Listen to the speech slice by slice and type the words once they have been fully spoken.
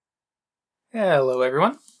Hello,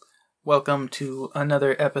 everyone. Welcome to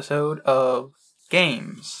another episode of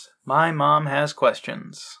Games. My Mom Has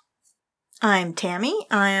Questions. I'm Tammy.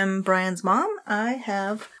 I am Brian's mom. I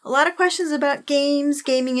have a lot of questions about games,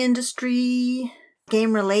 gaming industry,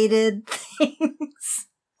 game-related things.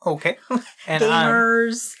 Okay. And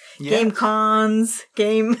Gamers, game cons,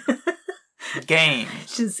 game...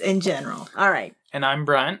 Games. Just in general. All right. And I'm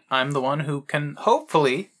Brian. I'm the one who can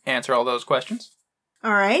hopefully answer all those questions.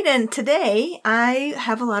 All right, and today I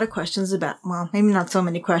have a lot of questions about, well, maybe not so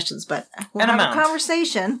many questions, but we'll have a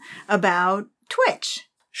conversation about Twitch.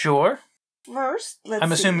 Sure. First,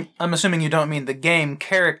 let's see. I'm assuming you don't mean the game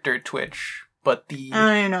character Twitch, but the... I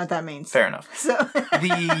don't even know what that means. Fair enough. So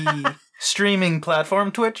the streaming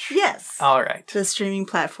platform Twitch? Yes. All right. The streaming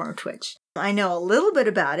platform Twitch. I know a little bit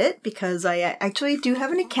about it because I actually do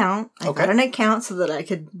have an account. I got an account so that I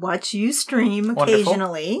could watch you stream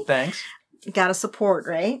occasionally. Wonderful. Thanks. Gotta support,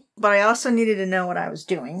 right? But I also needed to know what I was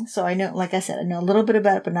doing. So I know, like I said, I know a little bit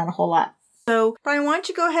about it, but not a whole lot. So, Brian, why don't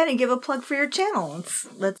you go ahead and give a plug for your channel?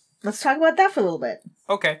 Let's talk about that for a little bit.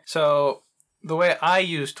 Okay, so the way I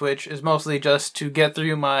use Twitch is mostly just to get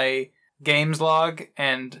through my games log,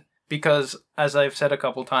 and because, as I've said a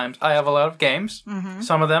couple times, I have a lot of games. Mm-hmm.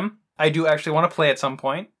 Some of them I do actually want to play at some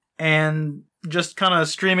point, and just kind of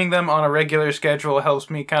streaming them on a regular schedule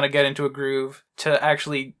helps me kind of get into a groove to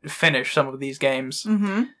actually finish some of these games.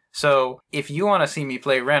 Mm-hmm. So if you want to see me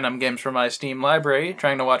play random games from my Steam library,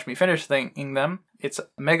 trying to watch me finish them, it's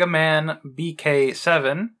Mega Man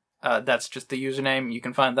BK7. That's just the username. You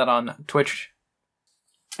can find that on Twitch.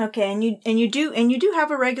 Okay, and you do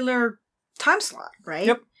have a regular time slot, right?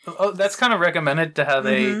 Yep. Oh, that's kind of recommended to have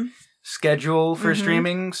a schedule for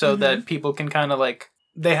streaming so that people can kind of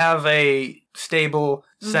they have a stable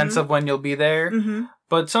sense of when you'll be there. Mm-hmm.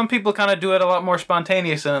 But some people kind of do it a lot more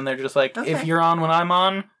spontaneous, and then they're just like, if you're on when I'm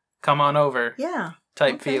on, come on over. Yeah.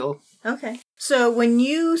 Type feel. Okay. So when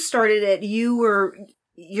you started it,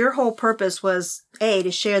 your whole purpose was,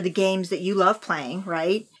 to share the games that you love playing,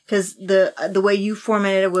 right? Because the way you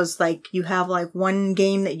formatted it was you have one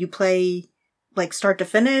game that you play start to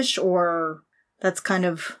finish, or that's kind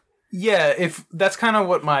of... Yeah, if that's kind of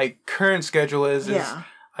what my current schedule is. Yeah.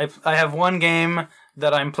 I have one game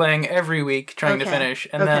that I'm playing every week trying to finish,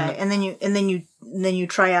 and then you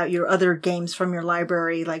try out your other games from your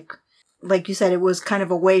library, like you said, it was kind of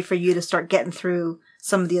a way for you to start getting through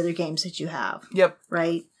some of the other games that you have. Yep.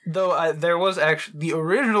 Right? Though there was actually the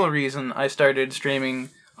original reason I started streaming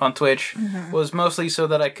on Twitch was mostly so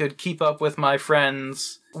that I could keep up with my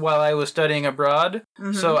friends while I was studying abroad.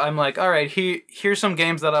 Mm-hmm. So I'm like, all right, here's some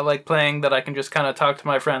games that I like playing that I can just kind of talk to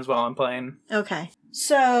my friends while I'm playing. Okay.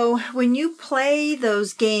 So when you play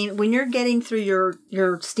those games, when you're getting through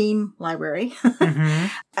your Steam library,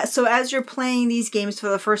 so as you're playing these games for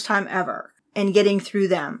the first time ever and getting through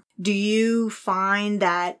them, do you find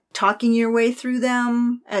that talking your way through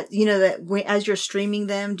them, as you're streaming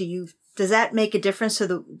them, does that make a difference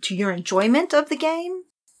to your enjoyment of the game?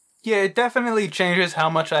 Yeah, it definitely changes how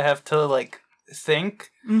much I have to think,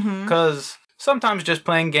 because sometimes just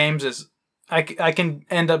playing games is I can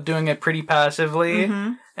end up doing it pretty passively,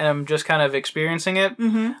 and I'm just kind of experiencing it.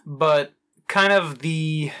 But kind of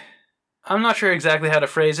I'm not sure exactly how to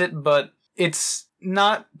phrase it, but it's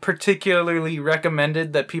not particularly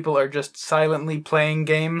recommended that people are just silently playing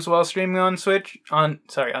games while streaming on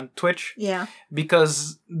Twitch. Yeah.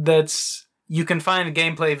 Because you can find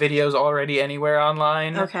gameplay videos already anywhere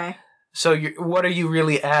online. Okay. So what are you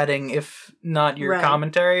really adding if not your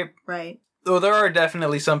commentary? Right. Though there are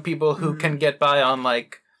definitely some people who can get by on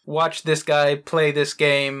watch this guy play this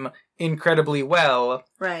game incredibly well.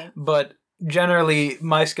 Right. But generally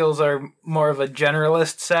my skills are more of a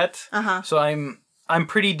generalist set. So I'm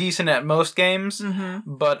pretty decent at most games,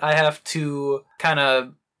 but I have to kind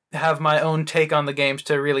of have my own take on the games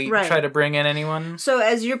to really try to bring in anyone. So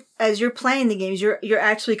as you're playing the games, you're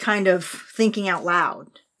actually kind of thinking out loud.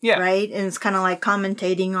 Yeah. Right? And it's kind of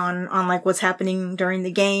commentating on what's happening during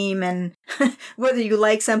the game, and whether you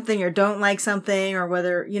like something or don't like something, or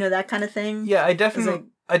whether, that kind of thing. Yeah, I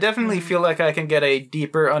definitely feel like I can get a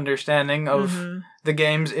deeper understanding of the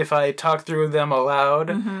games if I talk through them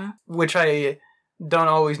aloud, which I don't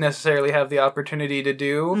always necessarily have the opportunity to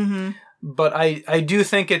do. But I do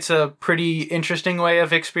think it's a pretty interesting way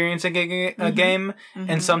of experiencing a game,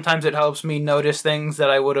 and sometimes it helps me notice things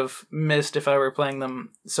that I would have missed if I were playing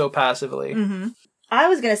them so passively. I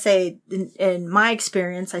was going to say, in my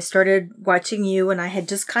experience, I started watching you and I had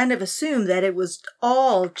just kind of assumed that it was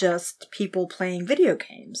all just people playing video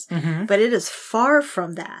games. Mm-hmm. But it is far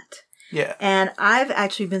from that. Yeah. And I've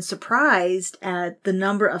actually been surprised at the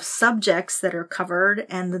number of subjects that are covered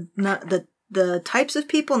and the the types of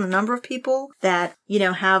people and the number of people that,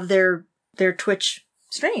 have their Twitch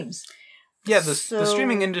streams. Yeah, the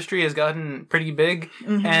streaming industry has gotten pretty big.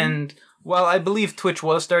 Mm-hmm. And while I believe Twitch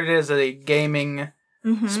was started as a gaming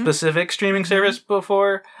specific streaming service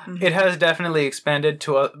before, it has definitely expanded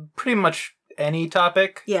to pretty much any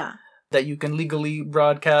topic that you can legally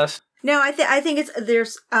broadcast. No, I think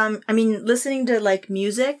there's listening to like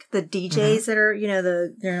music, the DJs that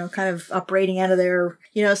are, kind of operating out of their,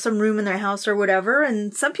 some room in their house or whatever.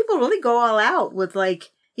 And some people really go all out with like,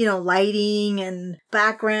 lighting and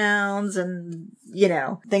backgrounds and,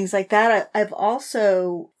 things like that. I've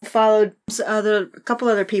also followed a couple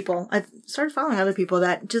other people. I've started following other people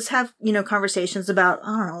that just have, conversations about,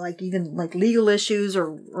 I don't know, like even like legal issues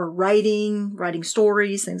or writing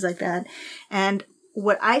stories, things like that. And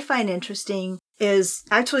what I find interesting is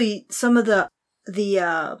actually some of the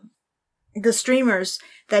streamers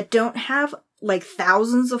that don't have like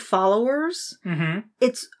thousands of followers. Mm-hmm.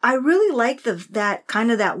 I really like that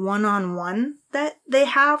kind of that one-on-one that they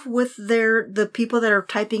have with the people that are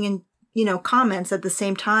typing in, comments at the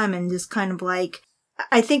same time, and just kind of like,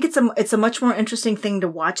 I think it's a much more interesting thing to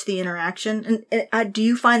watch the interaction. And do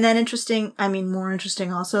you find that interesting? I mean, more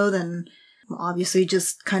interesting also than obviously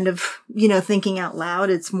just kind of, thinking out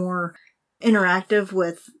loud. It's more interactive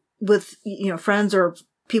with, friends or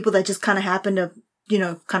people that just kind of happen to,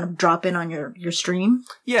 kind of drop in on your stream.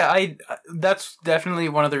 Yeah, that's definitely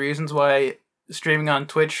one of the reasons why streaming on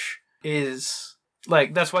Twitch is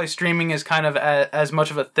like, that's why streaming is kind of as much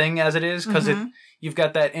of a thing as it is, because you've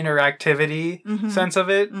got that interactivity sense of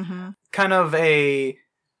it. Kind of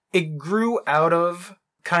it grew out of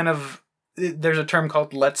kind of, there's a term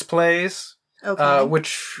called Let's Plays. Okay.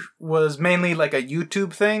 Which was mainly like a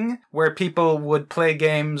YouTube thing where people would play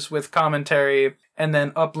games with commentary and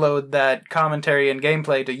then upload that commentary and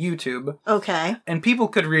gameplay to YouTube. Okay. And people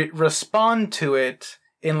could respond to it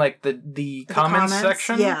in like the comments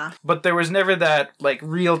section. Yeah. But there was never that like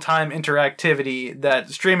real-time interactivity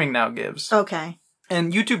that streaming now gives. Okay.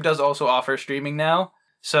 And YouTube does also offer streaming now.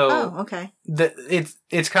 So okay.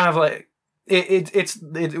 It's kind of like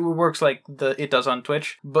it works like it does on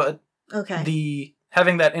Twitch, but okay.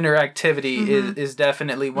 Having that interactivity is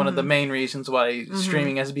definitely one of the main reasons why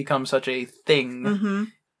streaming has become such a thing.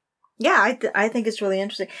 Yeah, I think it's really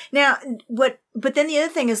interesting. Now, but then the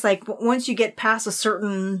other thing is like, once you get past a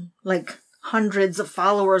certain like hundreds of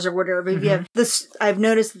followers or whatever, if you have this, I've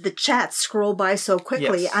noticed that the chats scroll by so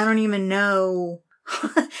quickly. Yes. I don't even know.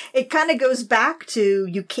 It kind of goes back to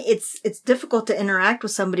it's difficult to interact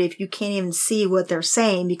with somebody if you can't even see what they're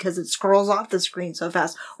saying because it scrolls off the screen so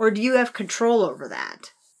fast. Or do you have control over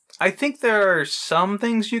that? I think there are some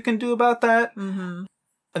things you can do about that.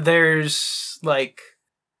 There's like,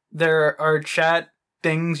 there are chat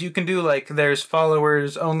things you can do, like there's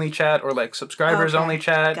followers only chat or like subscribers only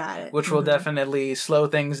chat, which will definitely slow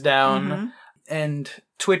things down. And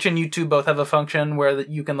Twitch and YouTube both have a function where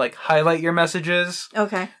you can like highlight your messages.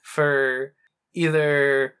 Okay. For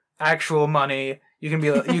either actual money, you can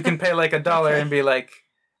pay like $1 and be like,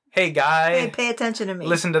 "Hey guy, hey, pay attention to me.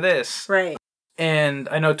 Listen to this." Right. And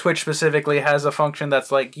I know Twitch specifically has a function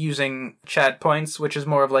that's like using chat points, which is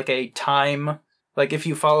more of like a time. Like if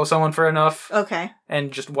you follow someone for enough,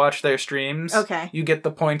 and just watch their streams, you get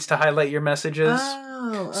the points to highlight your messages.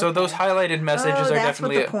 Oh, okay. So those highlighted messages are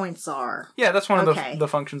definitely what the points are. Yeah, that's one of the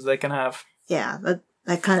functions they can have. Yeah,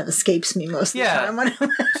 that kind of escapes me most of the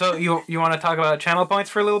time. So you want to talk about channel points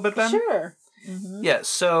for a little bit then? Sure. Yeah.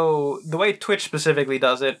 So the way Twitch specifically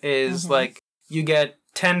does it is like you get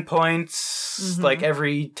 10 points like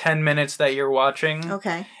every 10 minutes that you're watching.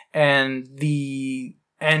 Okay. And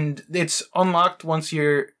it's unlocked once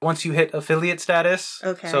you hit affiliate status.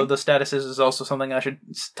 Okay. So the statuses is also something I should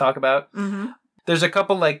talk about. There's a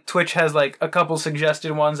couple, like, Twitch has, like, a couple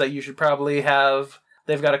suggested ones that you should probably have.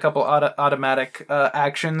 They've got a couple automatic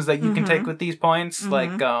actions that you can take with these points.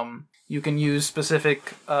 Like, you can use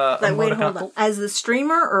specific wait, hold on. As the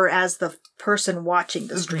streamer or as the person watching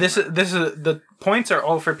the streamer? This is the points are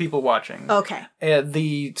all for people watching. Okay.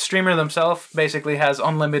 The streamer themselves basically has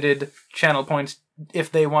unlimited channel points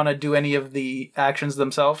if they want to do any of the actions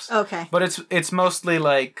themselves. Okay. But it's mostly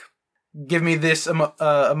like, give me this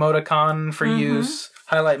emoticon for use,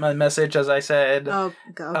 highlight my message, as I said. Oh,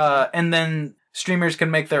 okay. And then streamers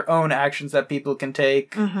can make their own actions that people can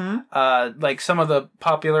take. Like some of the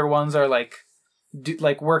popular ones are like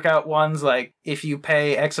workout ones. Like if you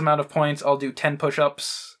pay X amount of points, I'll do 10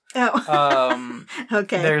 push-ups. Oh.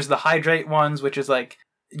 Okay. There's the hydrate ones, which is like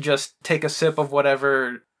just take a sip of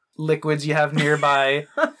whatever liquids you have nearby.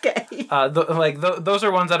 Okay. Those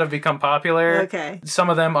are ones that have become popular. Okay. Some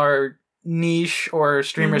of them are niche or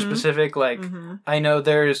streamer specific. Like, I know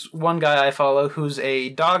there's one guy I follow who's a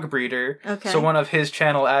dog breeder. Okay. So one of his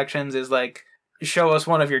channel actions is like, show us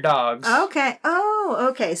one of your dogs. Okay. Oh,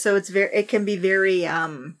 okay. So it can be very,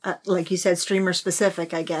 like you said, streamer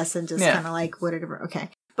specific, I guess, and just kind of like whatever. Okay.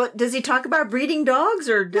 But does he talk about breeding dogs,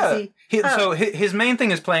 or does he? So his main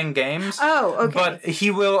thing is playing games. Oh, okay. But he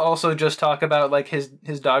will also just talk about like his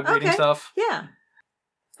dog breeding stuff. Yeah.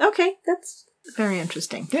 Okay, that's very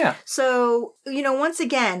interesting. Yeah. So, once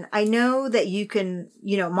again, I know that you can,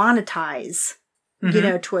 monetize,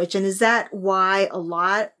 Twitch. And is that why a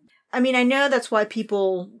lot? I mean, I know that's why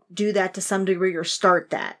people do that to some degree or start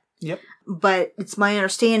that. Yep. But it's my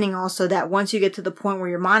understanding also that once you get to the point where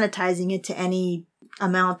you're monetizing it to any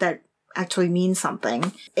amount that actually means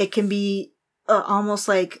something, it can be almost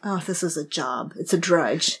like, oh, this is a job. It's a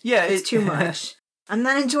drudge. Yeah. It's too much. I'm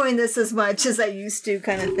not enjoying this as much as I used to,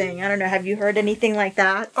 kind of thing. I don't know. Have you heard anything like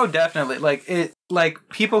that? Oh, definitely. Like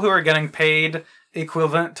people who are getting paid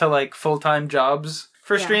equivalent to like full-time jobs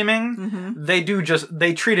for streaming, they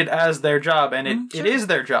treat it as their job, and it is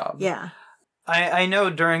their job. Yeah. I know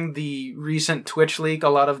during the recent Twitch leak, a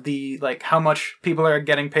lot of the, like, how much people are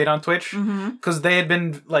getting paid on Twitch, because they had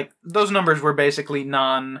been, like, those numbers were basically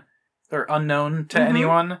or unknown to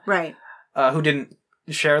anyone. Right. Who didn't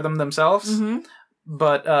share them themselves.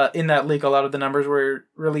 But in that leak, a lot of the numbers were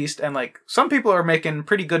released, and, like, some people are making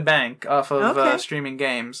pretty good bank off of streaming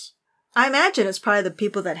games. I imagine it's probably the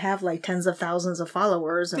people that have, like, tens of thousands of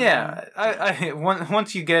followers.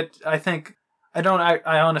 Once you get, I think... I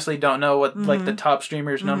honestly don't know what like the top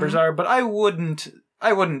streamers' numbers are, but I wouldn't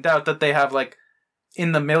doubt that they have like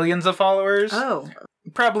in the millions of followers. Oh,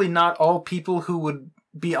 probably not all people who would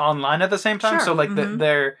be online at the same time. Sure. So like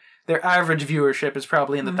their average viewership is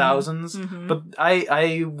probably in the thousands, but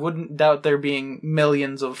I wouldn't doubt there being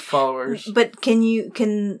millions of followers. But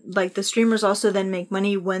can like the streamers also then make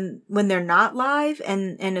money when they're not live,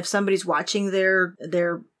 and if somebody's watching their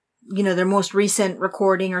most recent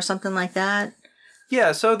recording or something like that?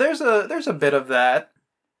 Yeah, so there's a bit of that.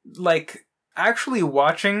 Like, actually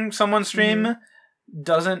watching someone stream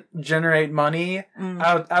doesn't generate money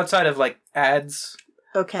outside of, like, ads.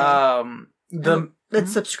 Okay.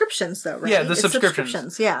 It's subscriptions, though, right? Yeah, the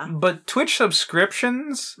subscriptions. Yeah. But Twitch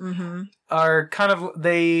subscriptions are kind of,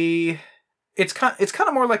 it's kind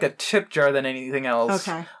of more like a tip jar than anything else.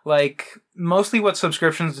 Okay. Like, mostly what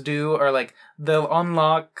subscriptions do are, like, they'll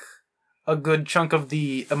unlock a good chunk of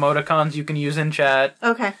the emoticons you can use in chat.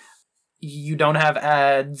 Okay. You don't have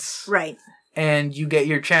ads. Right. And you get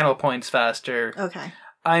your channel points faster. Okay.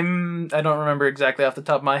 I don't remember exactly off the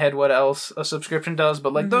top of my head what else a subscription does,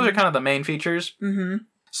 but like those are kind of the main features.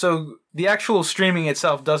 So the actual streaming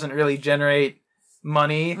itself doesn't really generate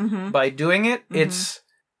money by doing it.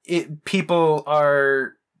 People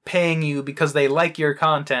are paying you because they like your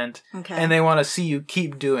content and they want to see you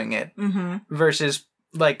keep doing it. Versus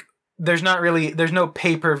like there's no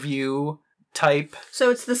pay-per-view type. So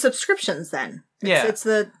it's the subscriptions then. It's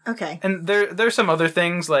the okay. And there's some other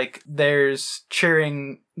things, like there's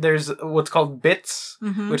cheering, there's what's called bits,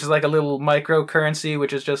 which is like a little microcurrency,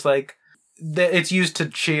 which is just like it's used to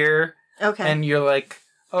cheer. Okay. And you're like,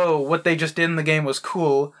 oh, what they just did in the game was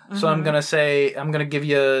cool, so I'm gonna give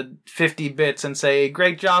you 50 bits and say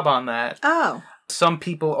great job on that. Oh. Some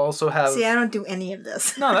people also have. See, I don't do any of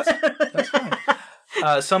this. No, that's fine.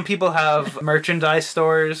 Some people have merchandise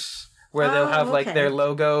stores where they'll have like their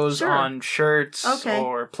logos on shirts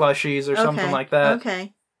or plushies or something like that.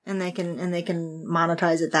 Okay. And they can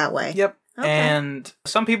monetize it that way. Yep. Okay. And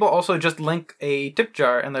some people also just link a tip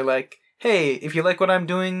jar and they're like, "Hey, if you like what I'm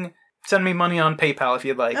doing, send me money on PayPal if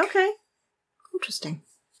you'd like." Okay. Interesting.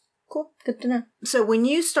 Cool. Good to know. So when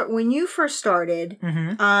you first started,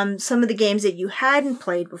 some of the games that you hadn't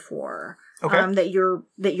played before, that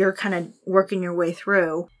you're kind of working your way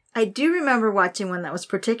through, I do remember watching one that was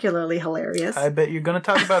particularly hilarious. I bet you're going to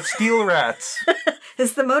talk about Steel Rats.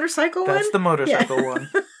 Is the motorcycle one? That's the motorcycle one.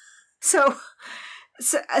 So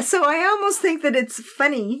I almost think that it's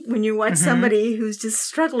funny when you watch somebody who's just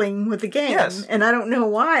struggling with the game. Yes. And I don't know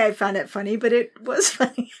why I found it funny, but it was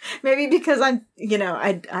funny. Maybe because I'm,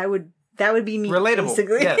 that would be me. Relatable.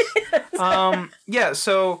 Basically. Yes.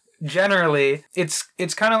 So generally it's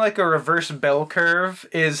kind of like a reverse bell curve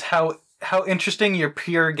is how interesting your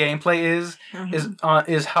pure gameplay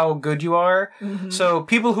is how good you are. So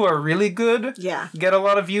people who are really good get a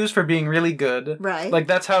lot of views for being really good. Right. Like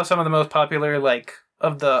that's how some of the most popular like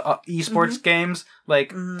of the esports games.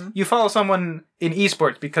 Like, you follow someone in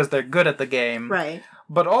esports because they're good at the game. Right.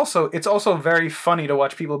 But also, it's also very funny to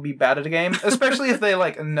watch people be bad at a game, especially if they,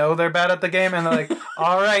 like, know they're bad at the game and they're like,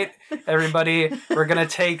 all right, everybody, we're going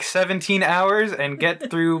to take 17 hours and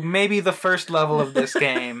get through maybe the first level of this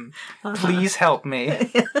game. Please help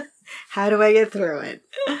me. How do I get through it?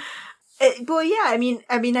 Well, yeah, I mean,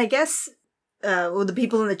 I guess, will the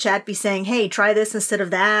people in the chat be saying, hey, try this instead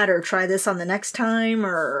of that, or try this on the next time,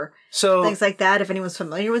 or things like that, if anyone's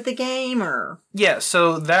familiar with the game, or... Yeah,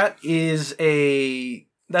 so that's a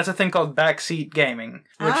thing called backseat gaming,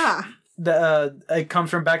 which it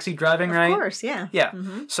comes from backseat driving, right? Of course, yeah. Yeah,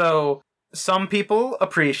 so some people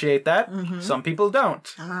appreciate that, some people don't.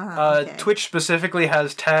 Okay. Twitch specifically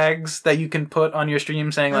has tags that you can put on your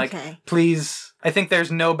stream saying, like, please... I think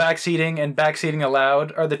there's no backseating and backseating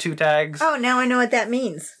allowed are the two tags. Oh, now I know what that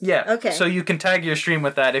means. Yeah. Okay. So you can tag your stream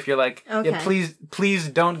with that if you're like, yeah, please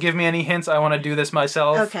don't give me any hints. I want to do this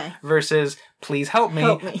myself. Okay. Versus, please help me.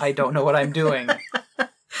 I don't know what I'm doing.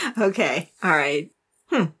 Okay. All right.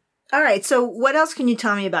 All right. So what else can you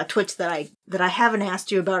tell me about Twitch that I haven't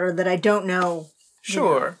asked you about or that I don't know?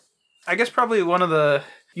 Sure. I guess probably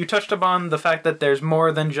you touched upon the fact that there's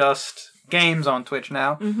more than just games on Twitch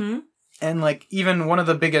now. Mm-hmm. And, like, even one of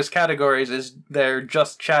the biggest categories is their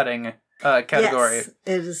just chatting category. Yes,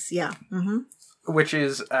 it is, yeah. Mm-hmm. Which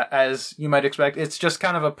is, as you might expect, it's just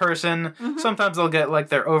kind of a person. Sometimes they'll get, like,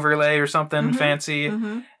 their overlay or something fancy,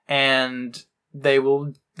 and they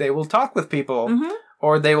will talk with people.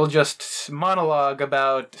 Or they will just monologue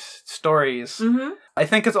about stories. I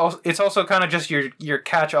think it's also kind of just your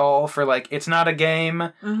catch-all for, like, it's not a game.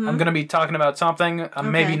 I'm going to be talking about something.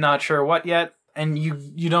 I'm maybe not sure what yet. And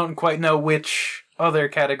you don't quite know which other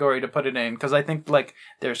category to put it in. Because I think, like,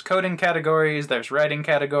 there's coding categories, there's writing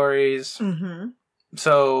categories.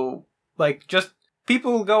 So, like, just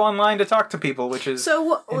people go online to talk to people, which is So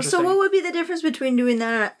what would be the difference between doing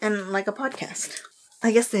that and, like, a podcast?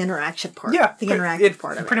 I guess the interaction part. Yeah. The interactive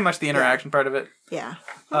part of it. Pretty much the interaction part of it. Yeah.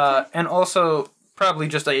 And also... probably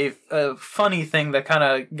just a funny thing that kind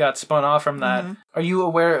of got spun off from that. Are you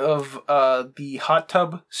aware of the hot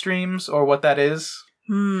tub streams or what that is?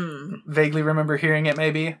 Vaguely remember hearing it,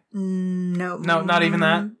 maybe? No. No, not even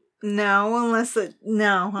that? No, unless it...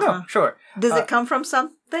 No. No, sure. Does it come from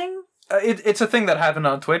something? It's a thing that happened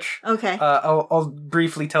on Twitch. Okay. I'll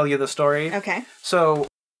briefly tell you the story. Okay. So,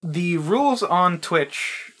 the rules on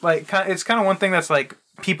Twitch, like, it's kind of one thing that's like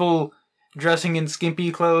people... dressing in skimpy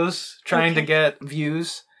clothes, trying to get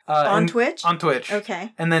views. On Twitch? On Twitch.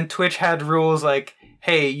 Okay. And then Twitch had rules like,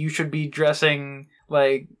 hey, you should be dressing,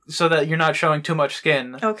 like, so that you're not showing too much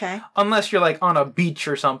skin. Okay. Unless you're, like, on a beach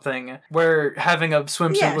or something, where having a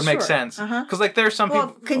swimsuit would make sense. Because, like, there's some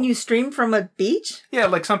people... can you stream from a beach? Yeah,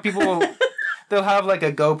 like, some people, they'll have, like,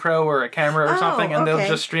 a GoPro or a camera or something, and they'll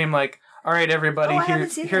just stream, like, all right, everybody,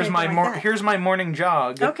 here's my morning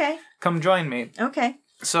jog. Okay. Come join me. Okay.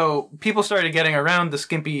 So people started getting around the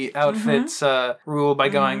skimpy outfits rule by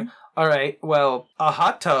going, all right, well, a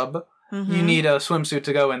hot tub, you need a swimsuit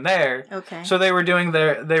to go in there. Okay. So they were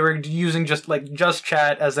using just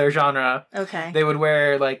chat as their genre. Okay. They would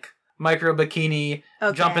wear like micro bikini,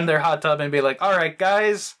 jump in their hot tub and be like, all right,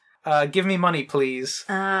 guys, give me money, please.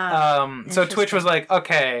 So Twitch was like,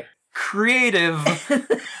 okay, creative,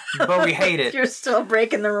 but we hate it. You're still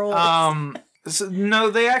breaking the rules. So,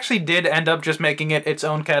 no, they actually did end up just making it its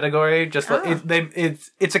own category. Just like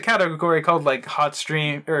it's a category called like hot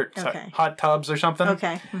stream or hot tubs or something.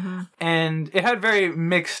 Okay. And it had very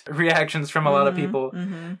mixed reactions from a lot of people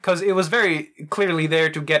because it was very clearly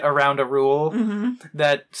there to get around a rule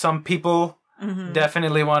that some people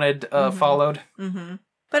definitely wanted followed.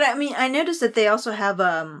 But I mean, I noticed that they also have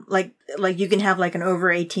like you can have like an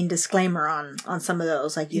over 18 disclaimer on some of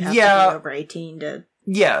those. Like you have to be over 18 to.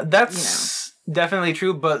 Yeah, that's definitely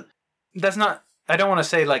true, but that's not... I don't want to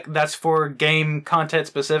say, like, that's for game content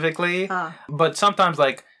specifically, but sometimes,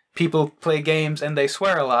 like, people play games and they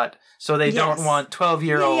swear a lot, so they don't want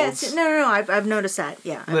 12-year-olds... Yes. No, I've noticed that,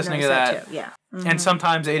 yeah. Listening to that. Too. Yeah. And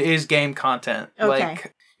sometimes it is game content. Okay.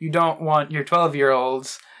 Like, you don't want your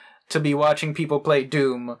 12-year-olds to be watching people play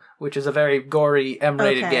Doom, which is a very gory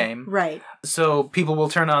M-rated game. Right. So people will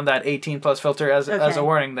turn on that 18-plus filter as a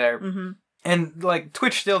warning there. And, like,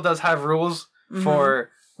 Twitch still does have rules for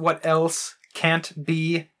what else can't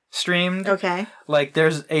be streamed. Okay. Like,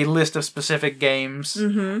 there's a list of specific games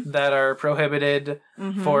that are prohibited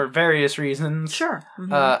for various reasons. Sure.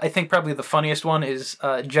 I think probably the funniest one is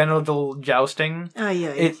genital jousting. Oh,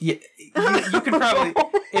 yeah. You could probably...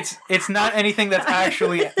 It's not anything that's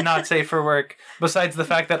actually not safe for work, besides the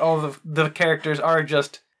fact that all of the characters are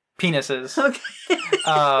just penises. Okay.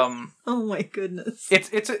 Um, Oh my goodness.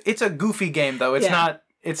 it's a goofy game though. It's Yeah.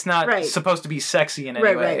 not Right. supposed to be sexy in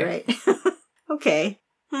any way. Right. Okay.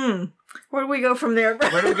 Where do we go from there?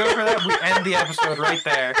 Where do we go for that? We end the episode right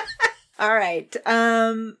there. All right.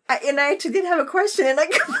 And I actually did have a question, and I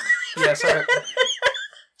Yeah,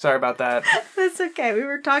 sorry about that. That's okay. What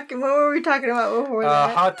were we talking about before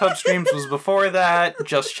that? Hot Tub Streams was before that.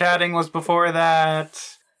 Just Chatting was before that.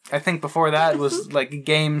 I think before that was like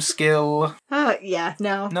game skill. Yeah,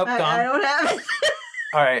 no. Nope, gone. I don't have it.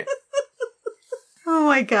 All right. Oh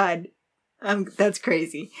my god. That's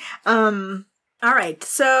crazy. All right.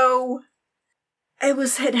 So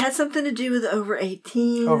it had something to do with over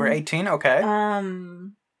 18. Over 18, okay.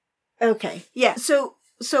 Okay. Yeah. So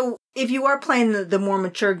if you are playing the more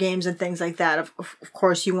mature games and things like that, of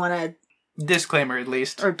course you want to Disclaimer, at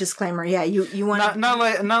least. or disclaimer. Yeah, you want Not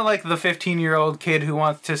like the 15-year-old kid who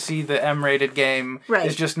wants to see the M-rated game Right.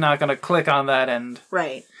 is just not going to click on that end.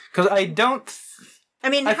 right. Because I don't. I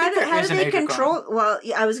mean, I how think do there is an they age control? Well,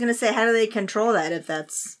 yeah, I was gonna say, how do they control that if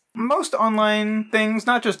that's Most online things,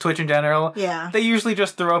 not just Twitch in general, yeah? they usually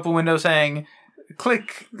just throw up a window saying,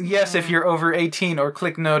 click yes if you're over 18 or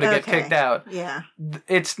click no to get Okay. kicked out. Yeah.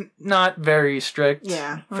 It's not very strict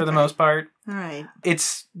Yeah, for the okay. most part. All right.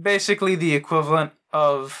 It's basically the equivalent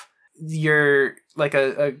of your like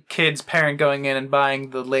a kid's parent going in and buying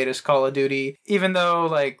the latest Call of Duty, even though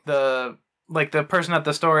the person at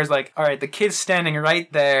the store is like, all right, the kid's standing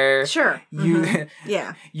right there. Sure. You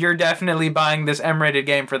Yeah. you're definitely buying this M-rated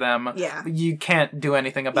game for them. Yeah. You can't do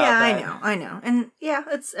anything about Yeah, that. I know. And yeah,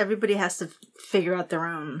 it's everybody has to figure out their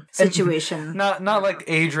own situation. Not like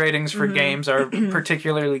age ratings for games are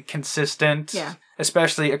particularly consistent. Yeah.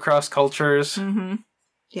 Especially across cultures.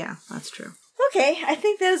 Yeah, that's true. Okay, I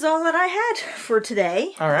think that is all that I had for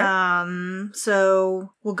today. All right.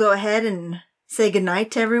 So we'll go ahead and say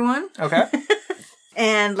goodnight to everyone. Okay.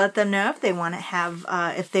 And let them know if they want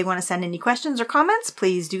to if they want to send any questions or comments,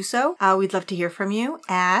 please do so. We'd love to hear from you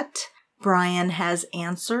at Brian Has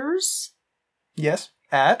Answers Yes.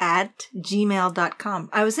 At gmail.com.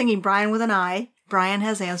 I was thinking Brian with an I. Brian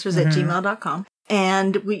Has Answers at gmail.com.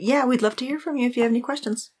 And we'd love to hear from you if you have any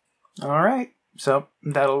questions. All right. So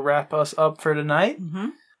that'll wrap us up for tonight.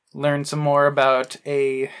 Learn some more about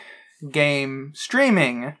a game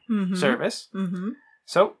streaming service.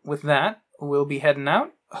 So with that, we'll be heading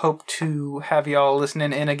out. Hope to have y'all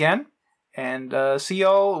listening in again, and see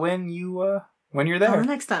y'all when you're there.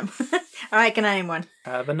 Next time. All right, good night, everyone.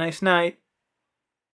 Have a nice night.